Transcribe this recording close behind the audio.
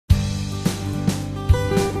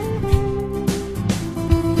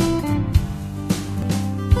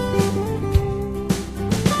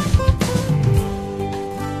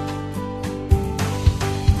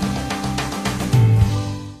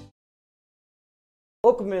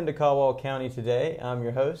Welcome into Caldwell County today. I'm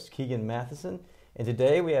your host, Keegan Matheson, and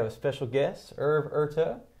today we have a special guest, Irv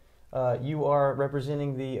Eurto. You are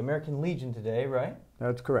representing the American Legion today, right?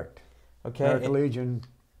 That's correct. Okay. American Legion,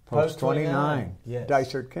 Post 29, yes.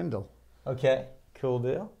 Dysart, Kendall. Okay, cool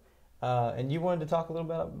deal. And you wanted to talk a little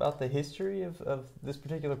bit about the history of this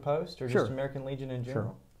particular post, or Sure. just American Legion in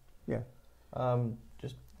general? Sure. Yeah.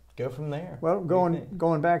 Just go from there. Well,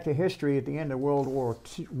 going back to history, at the end of World War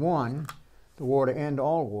I, the war to end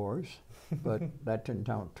all wars, but that didn't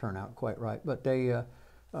turn out quite right. But the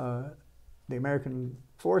American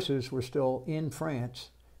forces were still in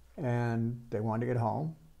France, and they wanted to get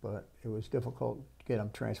home, but it was difficult to get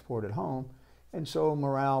them transported home, and so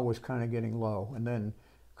morale was kind of getting low. And then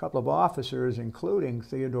a couple of officers, including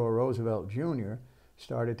Theodore Roosevelt Jr.,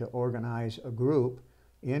 started to organize a group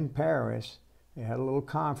in Paris. They had a little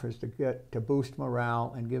conference to boost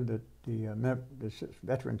morale and give the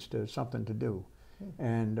veterans something to do.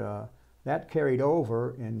 And that carried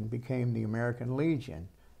over and became the American Legion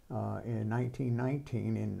in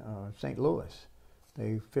 1919 in St. Louis.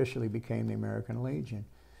 They officially became the American Legion.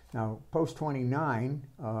 Now, Post 29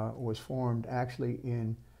 was formed actually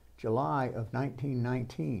in July of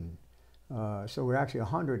 1919. So we're actually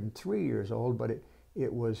 103 years old, but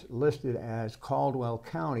it was listed as Caldwell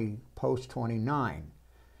County Post 29.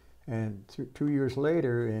 And 2 years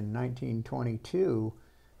later, in 1922,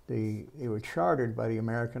 they were chartered by the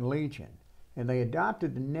American Legion. And they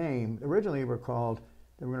adopted the name. Originally they were going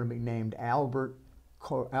to be named Alfred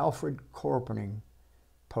Corpening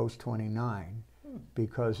Post 29,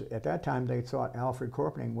 because at that time they thought Alfred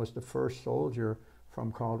Corpening was the first soldier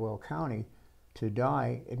from Caldwell County to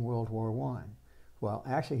die in World War I. Well,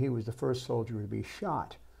 actually he was the first soldier to be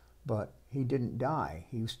shot, but he didn't die.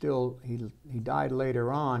 He died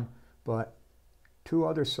later on, but two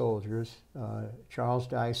other soldiers, Charles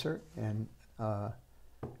Dysart and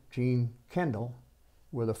Gene Kendall,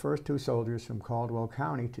 were the first two soldiers from Caldwell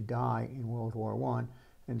County to die in World War I,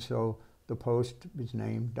 and so the post was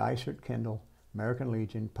named Dysart Kendall American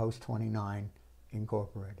Legion Post 29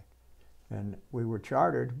 Incorporated. And we were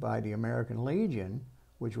chartered by the American Legion,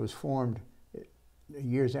 which was formed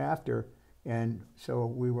years after, and so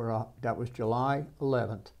we were, that was July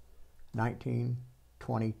 11th,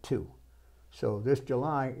 1922. So this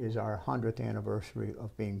July is our 100th anniversary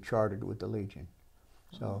of being chartered with the Legion.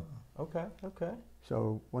 So okay.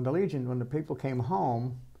 So when the people came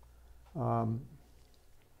home,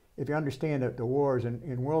 if you understand that the wars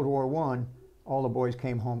in World War I, all the boys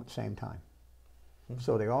came home at the same time.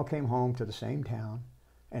 So they all came home to the same town,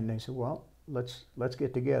 and they said, well, let's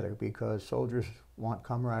get together, because soldiers want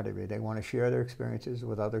camaraderie. They want to share their experiences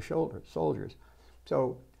with other soldiers.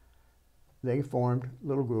 So they formed a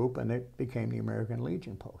little group, and it became the American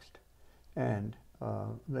Legion Post. And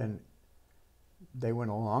then they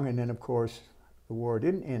went along, and then of course the war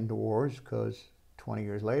didn't end the wars, because 20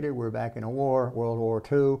 years later we're back in a war, World War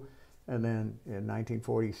II, and then in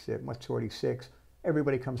 1946,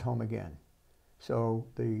 everybody comes home again. So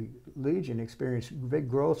the Legion experienced big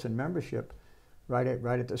growth in membership right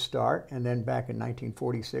at the start, and then back in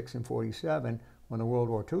 1946 and 47 when the World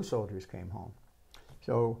War II soldiers came home.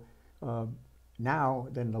 So now,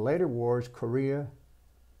 then the later wars, Korea,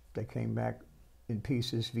 they came back in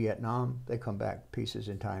pieces. Vietnam, they come back pieces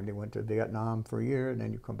in time. They went to Vietnam for a year, and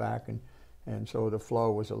then you come back, and so the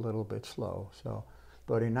flow was a little bit slow. So,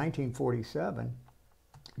 but in 1947,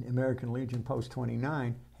 the American Legion Post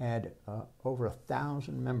 29 had over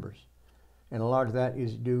 1,000 members. And a lot of that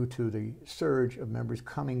is due to the surge of members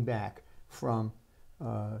coming back from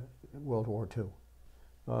World War II.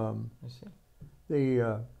 I see. They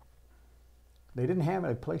didn't have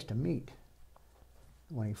a place to meet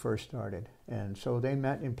when he first started, and so they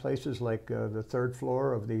met in places like the third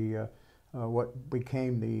floor of the what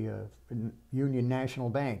became the Union National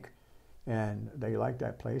Bank, and they liked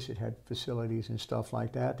that place. It had facilities and stuff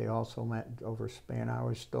like that. They also met over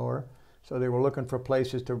Spanauer's store. So they were looking for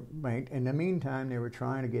places to meet. In the meantime, they were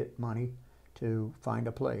trying to get money to find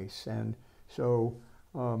a place. And so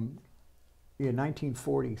in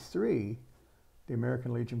 1943, the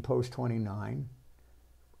American Legion Post 29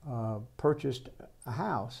 purchased a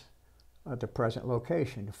house at the present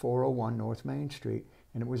location, 401 North Main Street.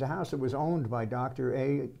 And it was a house that was owned by Dr.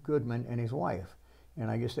 A. Goodman and his wife.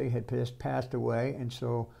 And I guess they had passed away, and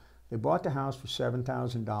so they bought the house for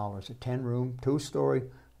 $7,000, a 10-room, 2-story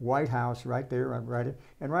white house right there,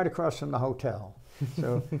 right across from the hotel.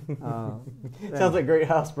 So sounds like great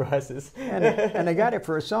house prices. and they got it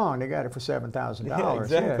for a song. They got it for $7,000. Yeah,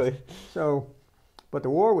 exactly. Yes. So, but the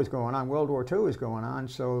war was going on. World War II was going on.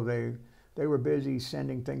 So they were busy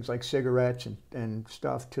sending things like cigarettes and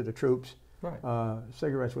stuff to the troops. Right.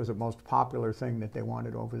 Cigarettes was the most popular thing that they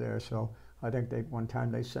wanted over there. So I think one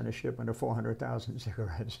time they sent a shipment of 400,000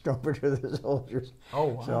 cigarettes over to the soldiers. Oh,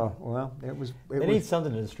 wow. So, well, They need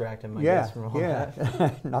something to distract them, I guess, from all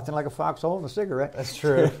that. Nothing like a foxhole and a cigarette. That's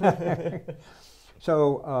true.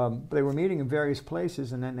 So they were meeting in various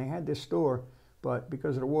places, and then they had this store, but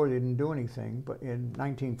because of the war, they didn't do anything. But in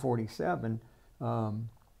 1947,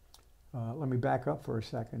 let me back up for a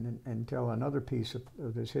second and tell another piece of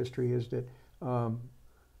this history, is that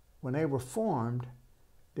when they were formed,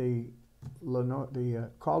 the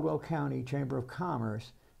Caldwell County Chamber of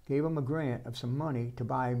Commerce gave them a grant of some money to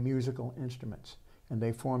buy musical instruments, and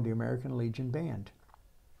they formed the American Legion Band.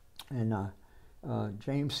 And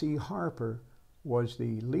James C. Harper was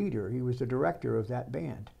the leader. He was the director of that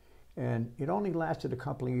band. And it only lasted a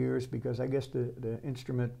couple of years because I guess the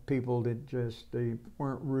instrument people they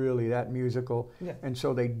weren't really that musical. Yeah. And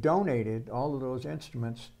so they donated all of those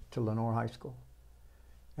instruments to Lenoir High School.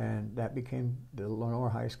 And that became the Lenoir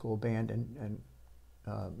High School Band, and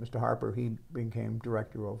Mr. Harper, he became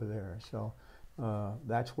director over there. So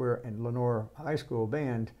that's where, and Lenoir High School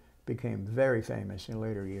Band became very famous in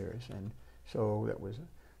later years. And so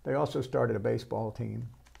they also started a baseball team.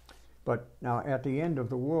 But now at the end of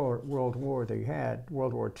the World War they had,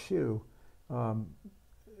 World War II,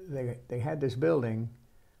 they had this building,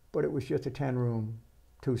 but it was just a 10-room,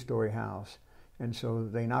 2-story house. And so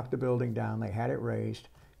they knocked the building down, they had it raised,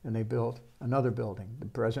 and they built another building, the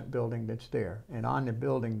present building that's there. And on the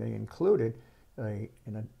building they included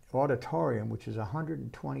an auditorium which is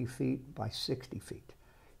 120 feet by 60 feet.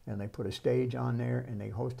 And they put a stage on there, and they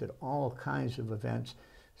hosted all kinds of events,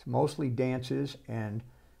 mostly dances. And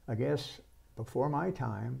I guess before my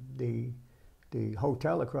time, the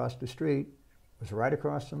hotel across the street was right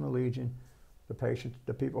across from the Legion.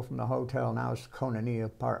 The people from the hotel, now it's Konania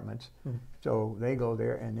Apartments, so they go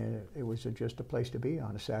there, and it was just a place to be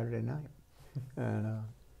on a Saturday night. And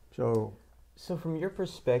so from your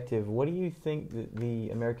perspective, what do you think that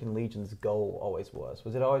the American Legion's goal always was?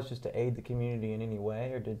 Was it always just to aid the community in any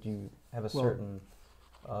way, or did you have a certain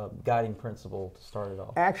guiding principle to start it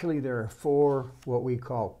off? Actually, there are 4 what we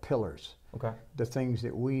call pillars. Okay. The things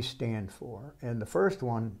that we stand for. And the first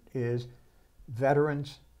one is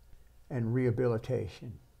veterans and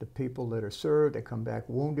rehabilitation. The people that are served, that come back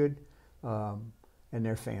wounded, and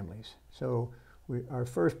their families. So our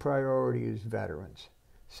first priority is veterans.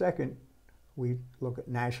 Second, we look at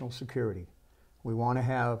national security. We want to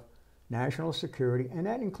have national security, and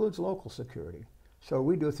that includes local security. So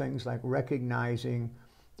we do things like recognizing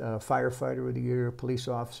Firefighter of the Year, Police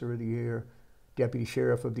Officer of the Year, Deputy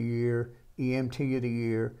Sheriff of the Year, EMT of the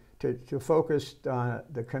Year, to focus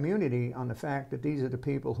the community on the fact that these are the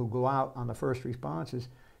people who go out on the first responses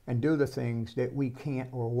and do the things that we can't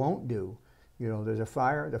or won't do. You know, there's a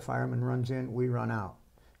fire, the fireman runs in, we run out.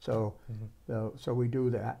 So, so we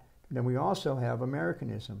do that. Then we also have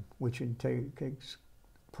Americanism, which takes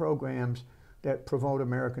programs that promote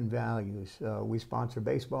American values. We sponsor a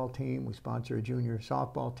baseball team, we sponsor a junior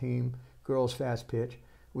softball team, girls fast pitch.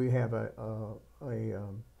 We have a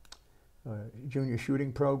junior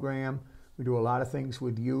shooting program. We do a lot of things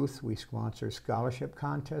with youth. We sponsor scholarship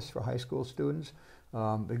contests for high school students.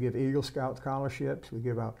 We give Eagle Scout scholarships. We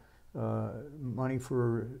give out money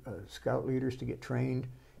for scout leaders to get trained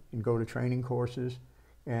and go to training courses.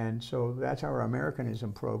 And so that's our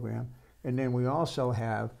Americanism program. And then we also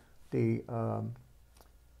have the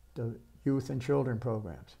youth and children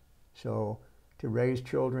programs. So to raise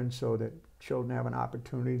children so that children have an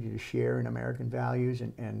opportunity to share in American values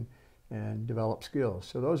and develop skills.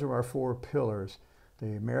 So those are our 4 pillars: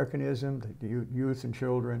 the Americanism, the youth and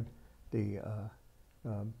children, the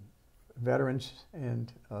veterans,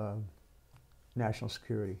 and national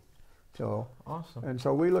security. So awesome. And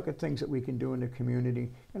so we look at things that we can do in the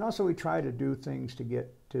community, and also we try to do things to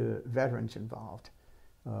get veterans involved.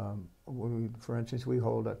 For instance, we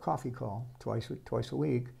hold a coffee call twice a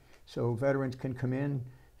week, so veterans can come in.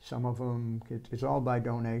 Some of them, it's all by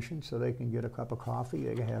donation, so they can get a cup of coffee,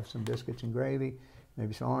 they can have some biscuits and gravy,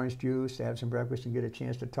 maybe some orange juice, have some breakfast, and get a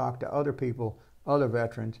chance to talk to other people, other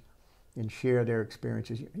veterans, and share their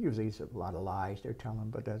experiences. Usually it's a lot of lies they're telling,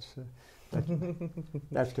 but that's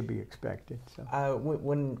to be expected. So.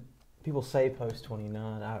 When people say post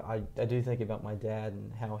 29, I do think about my dad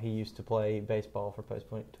and how he used to play baseball for post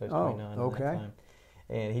 29 okay. at that time.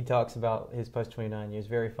 And he talks about his post 29 years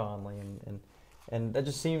very fondly, and that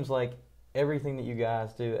just seems like everything that you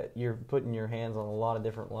guys do, you're putting your hands on a lot of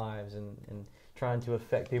different lives and trying to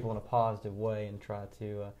affect people in a positive way and try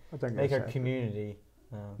to make our community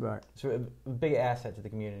right. So a big asset to the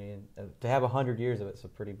community. And to have 100 years of it's a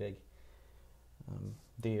pretty big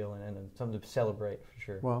deal and something to celebrate for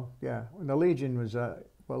sure. Well, yeah. The Legion was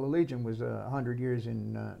 100 years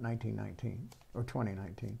in 1919 or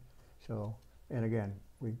 2019. So, and again,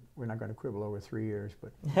 we're not going to quibble over 3 years,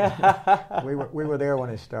 but we were there when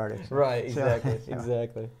it started. So. Right. Exactly. So,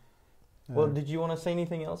 exactly. Well, did you want to say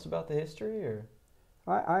anything else about the history, or?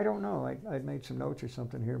 I don't know. I made some notes or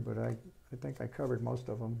something here, but I think I covered most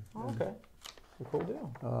of them. Oh, okay. Well, cool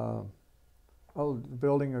deal. The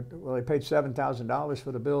building. Well, they paid $7,000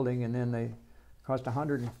 for the building, and then they cost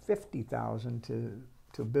 $150,000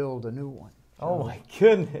 to build a new one. So, oh my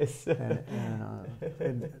goodness!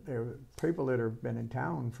 and there were people that have been in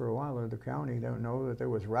town for a while, or the county, don't know that there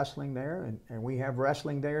was wrestling there, and we have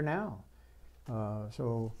wrestling there now.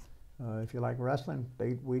 If you like wrestling,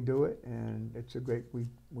 we do it, and it's a great.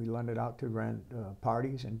 We lend it out to grand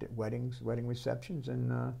parties and wedding receptions,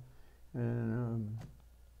 and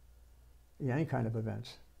any kind of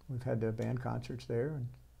events. We've had the band concerts there, and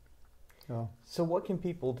so what can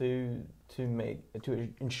people do to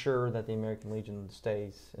ensure that the American Legion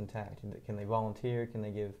stays intact? Can they volunteer? Can they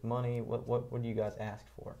give money? What do you guys ask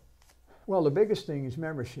for? Well, the biggest thing is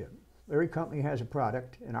membership. Every company has a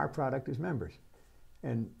product, and our product is members.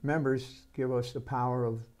 And members give us the power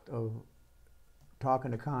of talking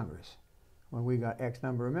to Congress. When we got X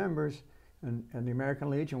number of members, and the American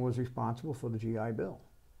Legion was responsible for the GI Bill.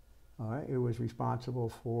 All right, it was responsible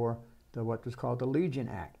for what was called the Legion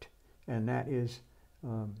Act, and that is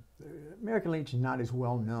American Legion is not as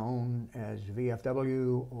well known as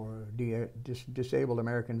VFW or Disabled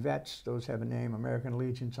American Vets. Those have a name, American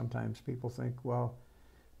Legion. Sometimes people think, well,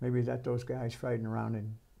 maybe those guys fighting around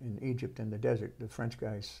in Egypt in the desert, the French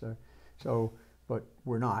guys. But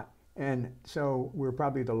we're not. And so we're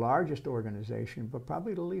probably the largest organization, but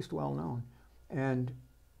probably the least well known. And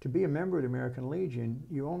to be a member of the American Legion,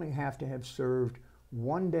 you only have to have served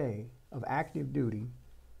 1 day of active duty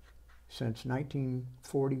since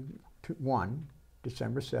 1941,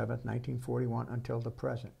 December 7th, 1941, until the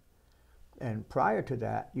present. And prior to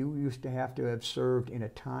that, you used to have served in a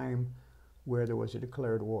time where there was a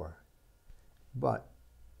declared war. But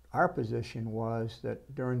our position was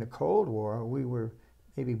that during the Cold War, we were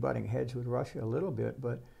maybe butting heads with Russia a little bit,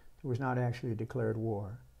 but there was not actually a declared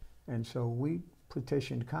war. And so we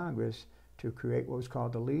petitioned Congress to create what was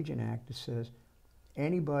called the Legion Act that says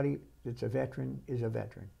anybody that's a veteran is a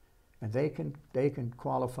veteran, and they can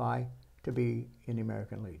qualify to be in the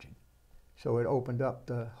American Legion. So it opened up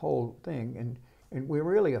the whole thing, and we're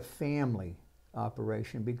really a family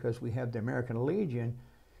operation because we have the American Legion,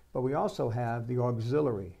 but we also have the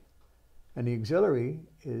auxiliary. And the auxiliary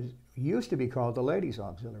used to be called the Ladies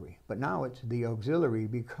Auxiliary, but now it's the auxiliary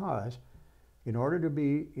because in order to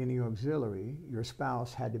be in the auxiliary, your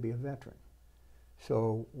spouse had to be a veteran.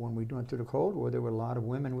 So when we went through the Cold War, there were a lot of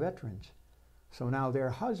women veterans. So now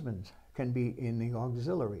their husbands can be in the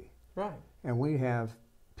auxiliary. Right. And we have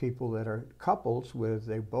people that are couples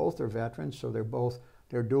they both are veterans, so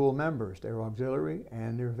they're dual members. They're auxiliary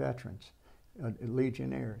and they're veterans,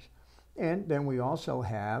 legionnaires. And then we also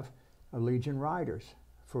have Legion riders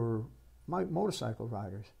for motorcycle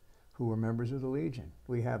riders who are members of the Legion.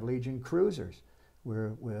 We have Legion cruisers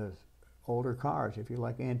with older cars. If you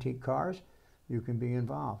like antique cars, you can be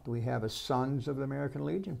involved. We have a Sons of the American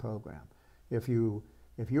Legion program. If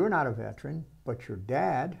you're not a veteran, but your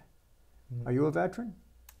dad, are you a veteran?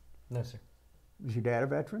 No, sir. Was your dad a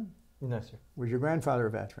veteran? No, sir. Was your grandfather a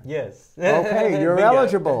veteran? Yes. Okay, you're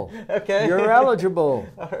eligible. Okay. You're eligible.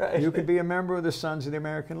 All right. You could be a member of the Sons of the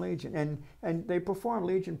American Legion. And they perform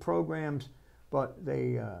Legion programs, but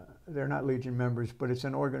they're not Legion members, but it's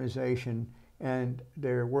an organization, and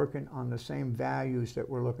they're working on the same values that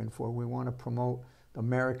we're looking for. We want to promote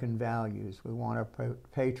American values. We want to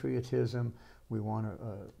patriotism. We want to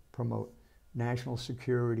promote national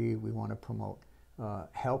security. We want to promote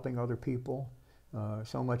helping other people.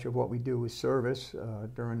 So much of what we do is service.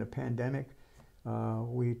 During the pandemic,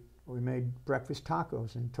 we made breakfast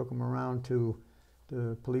tacos and took them around to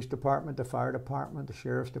the police department, the fire department, the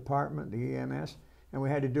sheriff's department, the EMS, and we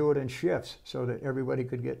had to do it in shifts so that everybody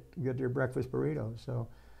could get their breakfast burritos. So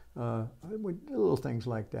we do little things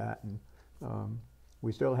like that, and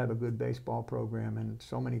we still have a good baseball program, and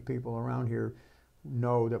so many people around here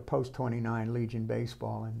know that post-29 Legion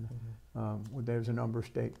baseball, and there's a number of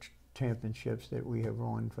state championships that we have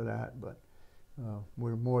won for that, but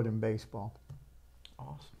we're more than baseball.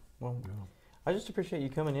 Awesome. Well, yeah. I just appreciate you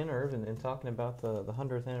coming in, Irv, and talking about the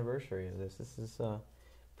 100th anniversary of this. This is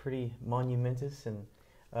pretty monumentous, and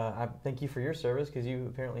I thank you for your service, because you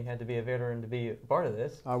apparently had to be a veteran to be a part of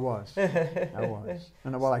this. I was. I was.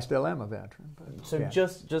 And well, I still am a veteran. But, so yeah.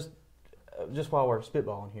 just while we're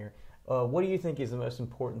spitballing here, What do you think is the most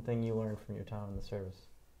important thing you learned from your time in the service?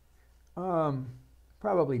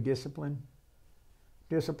 Probably discipline.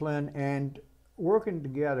 Discipline and working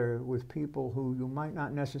together with people who you might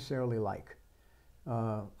not necessarily like.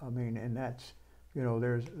 I mean, and that's, you know,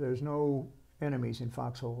 there's no enemies in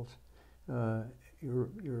foxholes.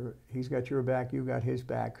 He's got your back, you got his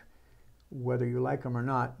back. Whether you like him or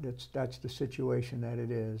not, that's the situation that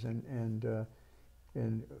it is.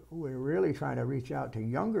 And we're really trying to reach out to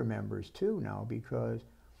younger members too now, because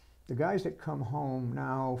the guys that come home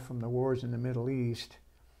now from the wars in the Middle East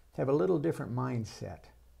have a little different mindset.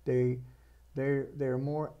 They're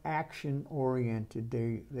more action oriented.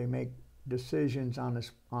 They make decisions on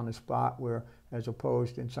the spot, where, as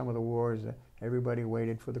opposed in some of the wars, everybody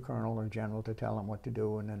waited for the colonel or general to tell them what to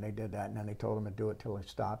do, and then they did that, and then they told them to do it till it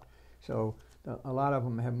stopped. So a lot of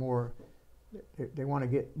them have more. They want to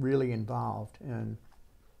get really involved, and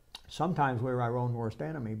sometimes we're our own worst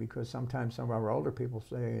enemy, because sometimes some of our older people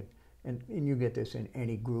say, and you get this in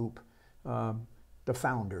any group, the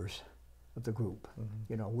founders of the group. Mm-hmm.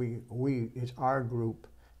 You know, it's our group,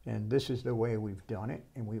 and this is the way we've done it,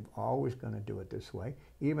 and we've always going to do it this way.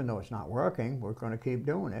 Even though it's not working, we're going to keep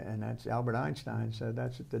doing it, and that's Albert Einstein said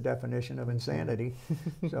that's the definition of insanity.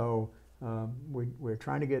 So we're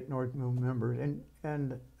trying to get new members,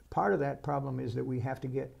 and part of that problem is that we have to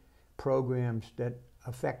get programs that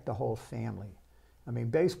affect the whole family. I mean,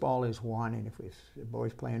 baseball is one, and if a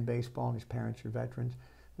boy's playing baseball and his parents are veterans,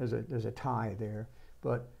 there's a tie there.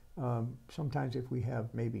 But sometimes if we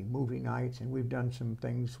have maybe movie nights, and we've done some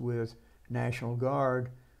things with National Guard,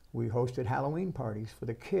 we hosted Halloween parties for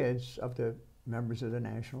the kids of the members of the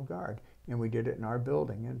National Guard, and we did it in our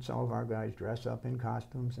building, and some of our guys dress up in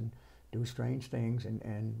costumes and do strange things,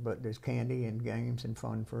 but there's candy and games and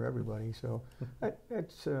fun for everybody. So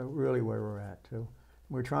that's really where we're at too.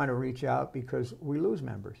 We're trying to reach out because we lose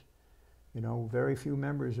members. You know, very few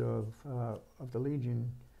members of the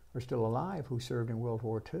Legion are still alive who served in World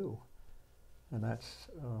War II, and that's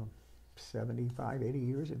 75, 80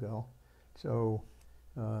 years ago. So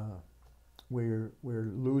we're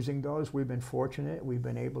losing those. We've been fortunate. We've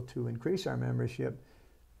been able to increase our membership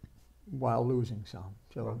while losing some.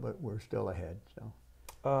 So, right. But we're still ahead.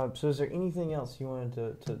 So, so is there anything else you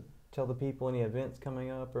wanted to tell the people? Any events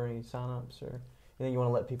coming up, or any sign-ups, or anything you want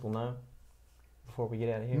to let people know before we get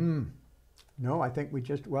out of here? No, I think we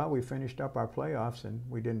finished up our playoffs, and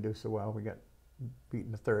we didn't do so well. We got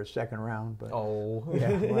beaten the second round, but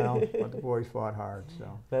yeah, well, but the boys fought hard,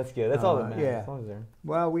 so that's good. That's all that matters. Yeah. As long as they're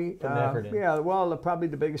well, probably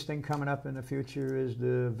the biggest thing coming up in the future is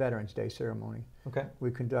the Veterans Day ceremony. Okay. We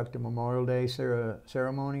conduct a Memorial Day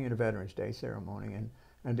ceremony and a Veterans Day ceremony,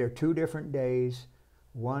 and they're two different days.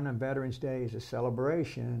 One on Veterans Day is a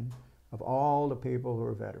celebration of all the people who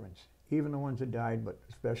are veterans, even the ones that died, but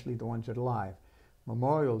especially the ones that are alive.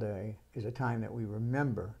 Memorial Day is a time that we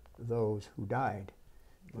remember those who died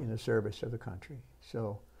in the service of the country.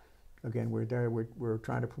 So, again, we're there. We're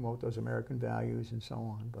trying to promote those American values and so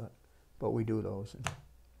on. But we do those.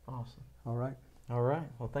 Awesome. All right. All right.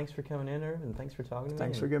 Well, thanks for coming in, Irv, and thanks for talking to me.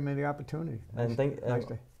 Thanks for giving me the opportunity. Nice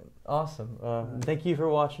day. Awesome. Thank you for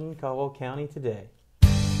watching Caldwell County Today.